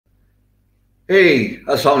Hey,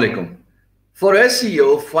 Assalamu alaikum. For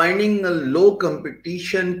SEO, finding a low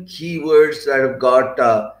competition keywords that have got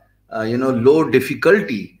low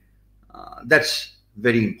difficulty, that's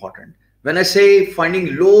very important. When I say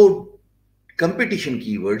finding low competition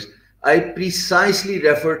keywords, I precisely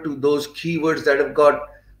refer to those keywords that have got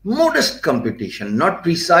modest competition, not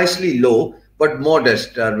precisely low, but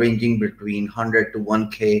modest, ranging between 100 to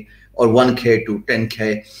 1K or 1K to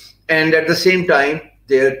 10K. And at the same time,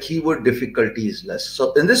 their keyword difficulty is less.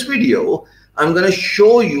 So in this video, I'm going to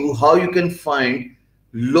show you how you can find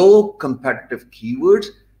low competitive keywords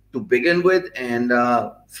to begin with, and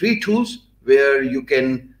free tools where you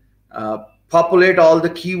can populate all the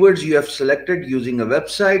keywords you have selected using a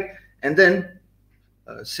website, and then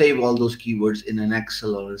save all those keywords in an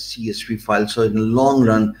Excel or a CSV file. So in the long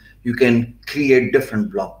run, you can create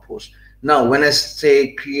different blog posts. Now, when I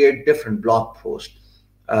say create different blog posts,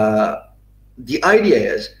 the idea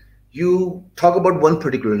is you talk about one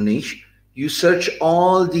particular niche, you search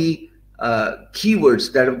all the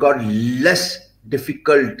keywords that have got less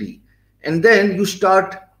difficulty, and then you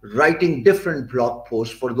start writing different blog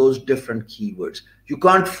posts for those different keywords. You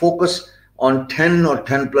can't focus on 10 or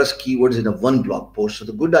 10 plus keywords in a one blog post. So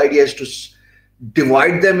the good idea is to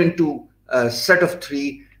divide them into a set of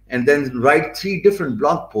three and then write three different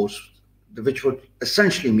blog posts, which would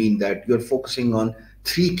essentially mean that you're focusing on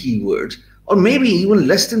three keywords, or maybe even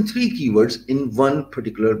less than three keywords in one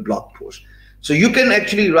particular blog post. So you can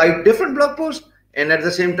actually write different blog posts, and at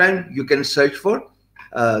the same time, you can search for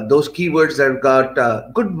those keywords that have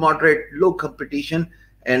got good, moderate, low competition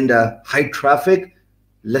and high traffic,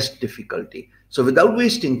 less difficulty. So without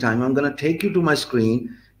wasting time, I'm going to take you to my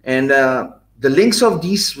screen, and the links of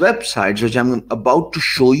these websites, which I'm about to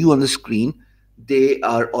show you on the screen, they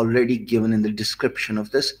are already given in the description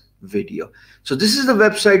of this video. So this is the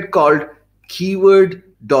website called Keywordio,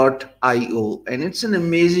 and it's an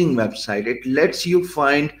amazing website. It lets you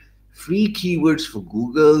find free keywords for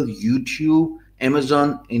Google, YouTube,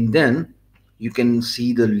 Amazon, and then you can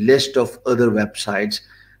see the list of other websites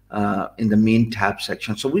in the main tab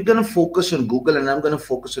section. So we're going to focus on Google, and I'm going to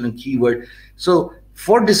focus on a keyword. So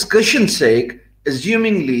for discussion's sake,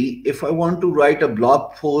 assumingly, if I want to write a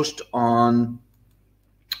blog post on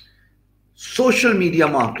social media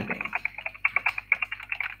marketing,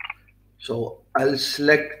 so I'll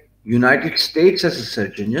select United States as a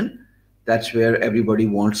search engine. That's where everybody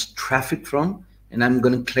wants traffic from. And I'm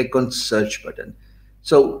going to click on search button.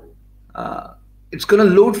 So it's going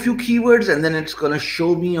to load few keywords, and then it's going to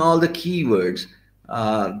show me all the keywords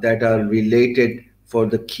that are related for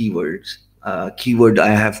the keyword I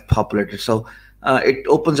have populated. So it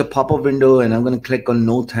opens a pop-up window, and I'm going to click on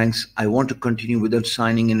no thanks. I want to continue without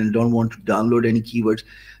signing in and don't want to download any keywords.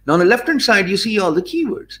 Now on the left hand side, you see all the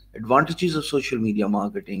keywords, advantages of social media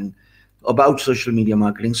marketing, about social media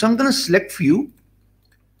marketing. So I'm going to select few,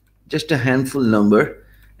 just a handful number.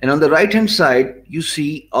 And on the right hand side, you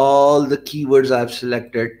see all the keywords I've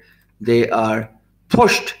selected. They are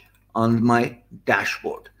pushed on my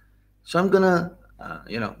dashboard. So I'm going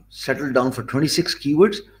to settle down for 26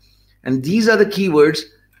 keywords. And these are the keywords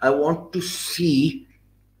I want to see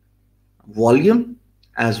volume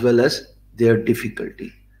as well as their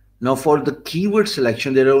difficulty. Now for the keyword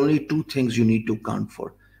selection, there are only two things you need to count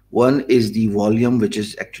for. One is the volume, which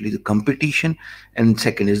is actually the competition, and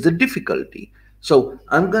second is the difficulty. So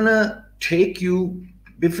I'm gonna take you,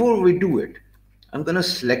 before we do it, I'm gonna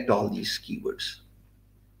select all these keywords.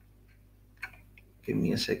 Give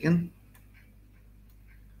me a second.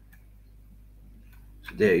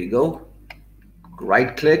 So there you go.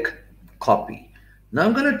 Right click, copy. Now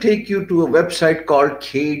I'm gonna take you to a website called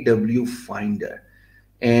KWFinder.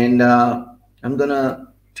 And I'm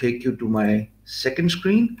gonna take you to my second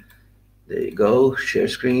screen. There you go, share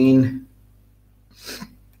screen.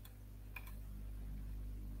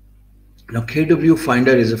 Now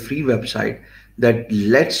KWFinder is a free website that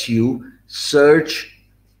lets you search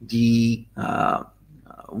the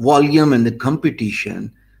volume and the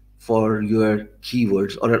competition for your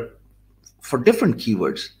keywords, or for different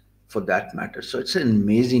keywords for that matter. So it's an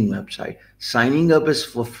amazing website. Signing up is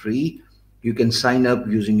for free. You can sign up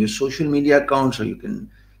using your social media accounts, or you can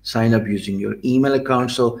sign up using your email account.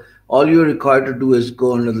 So all you're required to do is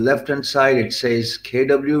go on the left hand side. It says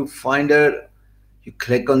KWFinder. You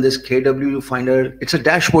click on this KWFinder. It's a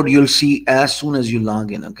dashboard you'll see as soon as you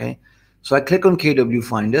log in. Okay. So I click on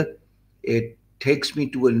KWFinder. It takes me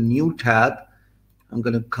to a new tab. I'm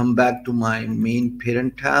going to come back to my main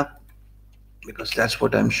parent tab because that's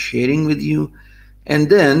what I'm sharing with you. And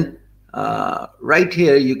then right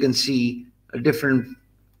here, you can see different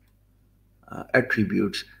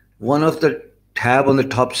attributes. One of the tab on the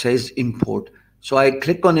top says import. So I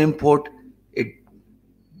click on import. It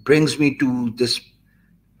brings me to this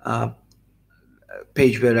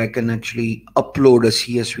page where I can actually upload a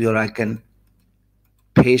CSV, or I can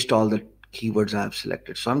paste all the keywords I have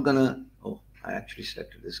selected. So I'm gonna, oh, I actually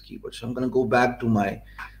selected this keyword. So I'm gonna go back to my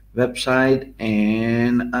website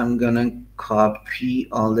and I'm gonna copy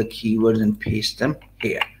all the keywords and paste them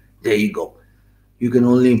here. There you go. You can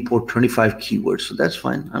only import 25 keywords, so that's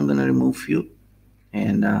fine. I'm gonna remove few,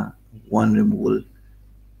 and one removal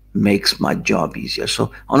makes my job easier.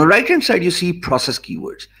 So on the right hand side, you see process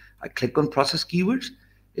keywords. I click on process keywords.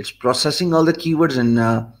 It's processing all the keywords, and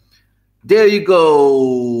there you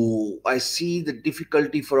go. I see the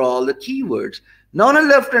difficulty for all the keywords. Now on the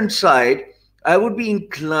left hand side, I would be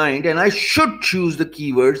inclined, and I should choose the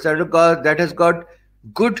keywords that has got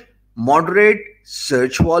good moderate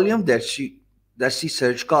search volume. That's the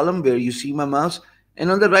search column where you see my mouse.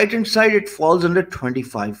 And on the right hand side, it falls under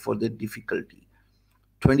 25 for the difficulty.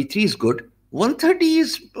 23 is good. 130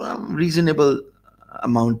 is reasonable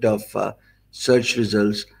amount of search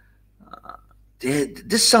results.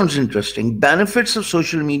 This sounds interesting. Benefits of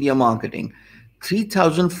social media marketing: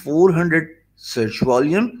 3,400 search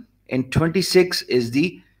volume, and 26 is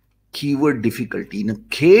the keyword difficulty. Now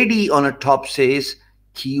KD on a top says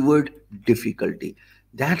keyword difficulty.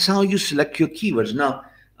 That's how you select your keywords. Now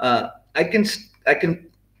I can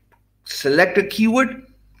select a keyword.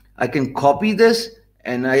 I can copy this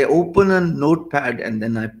and I open a notepad, and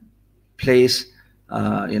then I place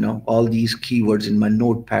all these keywords in my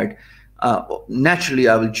notepad. Naturally,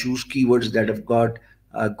 I will choose keywords that have got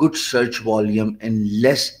good search volume and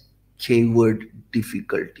less keyword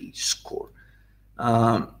difficulty score.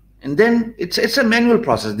 And then it's a manual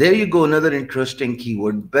process. There you go, another interesting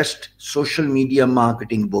keyword: best social media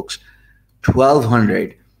marketing books,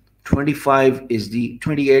 1,200. 28 is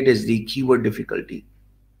the keyword difficulty.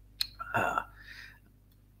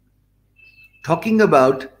 Talking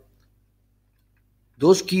about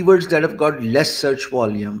those keywords that have got less search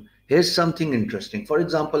volume, here's something interesting. For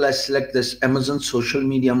example, I select this Amazon social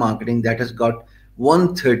media marketing that has got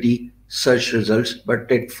 130 search results,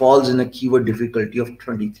 but it falls in a keyword difficulty of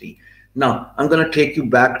 23. Now, I'm going to take you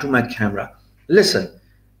back to my camera. Listen,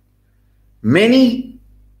 many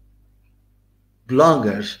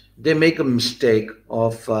bloggers, they make a mistake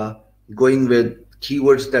of going with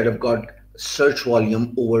keywords that have got search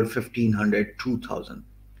volume over 1,500, 2,000.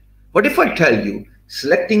 What if I tell you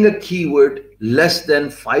selecting a keyword less than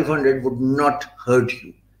 500 would not hurt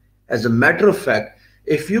you? As a matter of fact,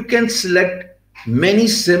 if you can select many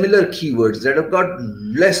similar keywords that have got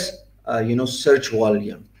less search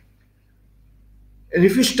volume, and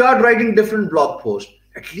if you start writing different blog posts,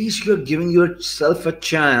 at least you're giving yourself a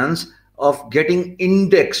chance of getting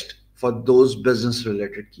indexed for those business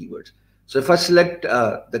related keywords. So if I select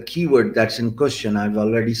the keyword that's in question, I've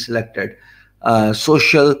already selected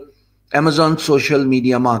Amazon social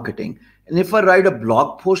media marketing. And if I write a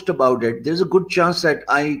blog post about it, there's a good chance that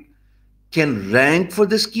I can rank for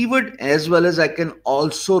this keyword, as well as I can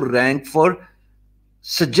also rank for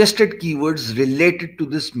suggested keywords related to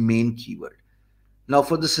this main keyword. Now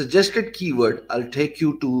for the suggested keyword, I'll take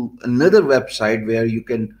you to another website where you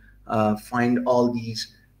can find all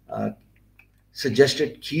these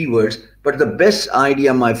suggested keywords. But the best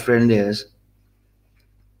idea, my friend, is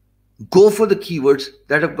go for the keywords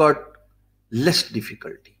that have got less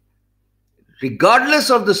difficulty. Regardless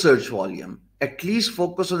of the search volume, at least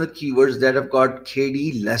focus on the keywords that have got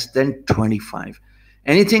KD less than 25.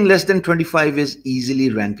 Anything less than 25 is easily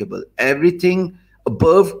rankable. Everything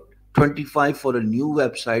above 25 for a new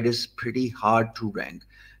website is pretty hard to rank.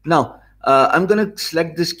 Now, I'm going to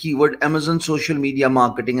select this keyword, Amazon social media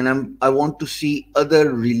marketing, and I want to see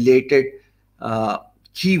other related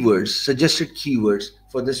keywords, suggested keywords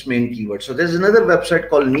for this main keyword. So there's another website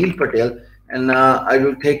called Neil Patel, and I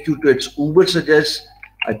will take you to its Uber Suggest.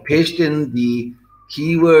 I paste in the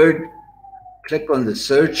keyword, click on the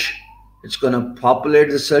search. It's going to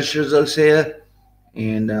populate the search results here,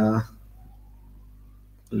 and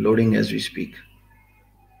loading as we speak.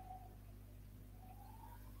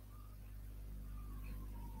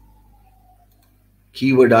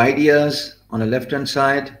 Keyword ideas on the left hand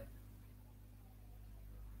side.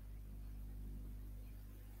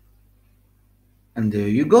 And there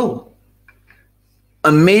you go.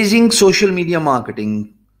 Amazing social media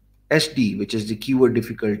marketing, SD, which is the keyword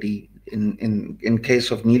difficulty. In case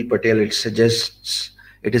of Neil Patel, it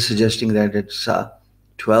is suggesting that it's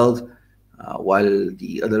 12, while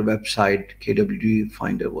the other website,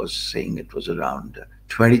 KWFinder, was saying it was around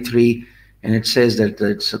 23. And it says that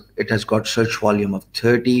it has got search volume of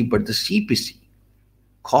 30, but the CPC,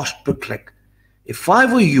 cost per click. If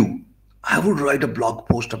I were you, I would write a blog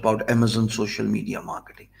post about Amazon social media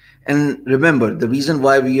marketing. And remember, the reason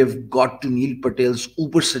why we have got to Neil Patel's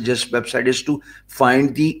Uber Suggest website is to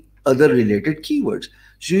find the other related keywords.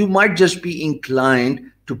 So you might just be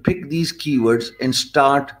inclined to pick these keywords and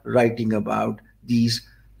start writing about these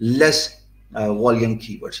less volume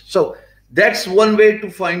keywords. So that's one way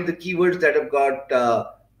to find the keywords that have got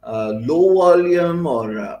low volume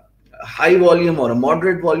or high volume or a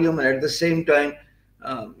moderate volume, and at the same time,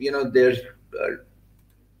 their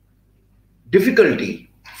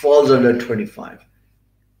difficulty falls under 25.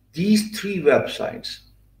 These three websites,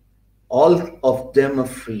 all of them are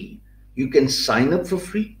free. You can sign up for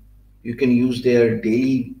free. You can use their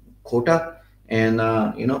daily quota, and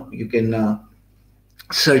you can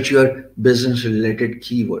search your business related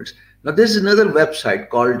keywords. Now, there's another website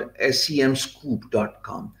called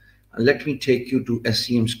semscoop.com. Let me take you to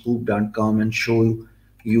semscoop.com and show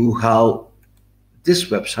you how this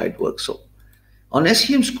website works. So on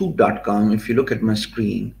semscoop.com, if you look at my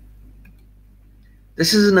screen,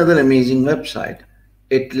 this is another amazing website.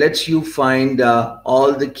 It lets you find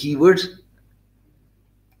all the keywords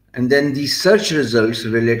and then the search results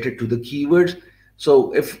related to the keywords.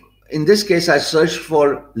 So if in this case I search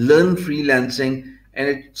for learn freelancing, and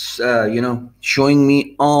it's showing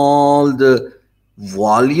me all the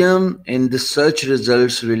volume and the search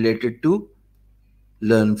results related to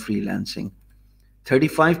learn freelancing.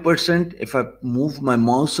 35%, if I move my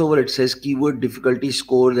mouse over, it says keyword difficulty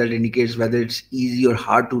score that indicates whether it's easy or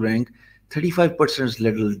hard to rank. 35% is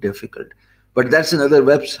little difficult. But that's another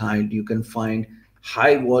website. You can find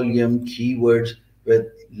high volume keywords with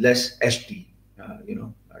less SD,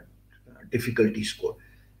 difficulty score.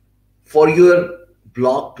 For your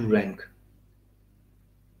blog to rank,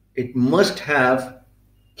 it must have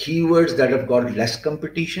keywords that have got less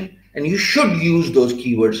competition, and you should use those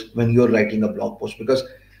keywords when you're writing a blog post, because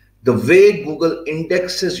the way Google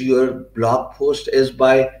indexes your blog post is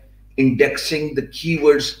by indexing the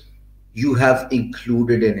keywords you have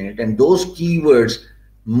included in it, and those keywords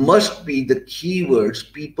must be the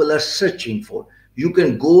keywords people are searching for. You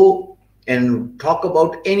can go and talk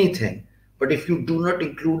about anything, but if you do not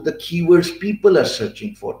include the keywords people are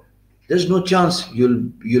searching for, there's no chance you'll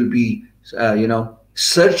be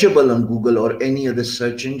searchable on Google or any other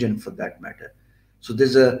search engine for that matter. So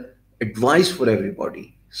there's a advice for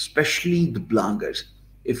everybody, especially the bloggers.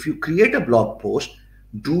 If you create a blog post,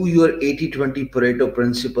 do your 80-20 Pareto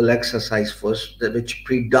principle exercise first, which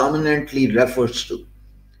predominantly refers to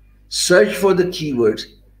search for the keywords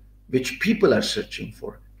which people are searching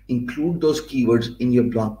for. Include those keywords in your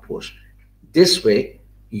blog post. This way,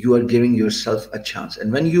 you are giving yourself a chance. And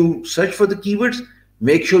when you search for the keywords,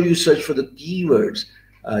 make sure you search for the keywords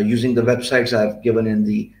using the websites I've given in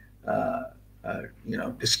the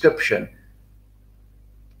description.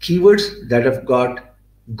 Keywords that have got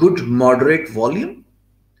good moderate volume,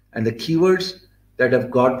 and the keywords that have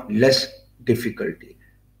got less difficulty.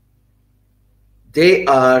 They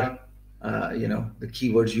are the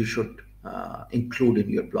keywords you should include in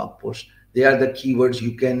your blog post. They are the keywords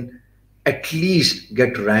you can at least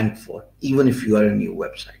get ranked for, even if you are a new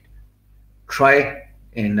website. Try,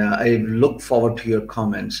 and I look forward to your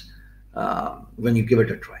comments when you give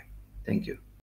it a try. Thank you.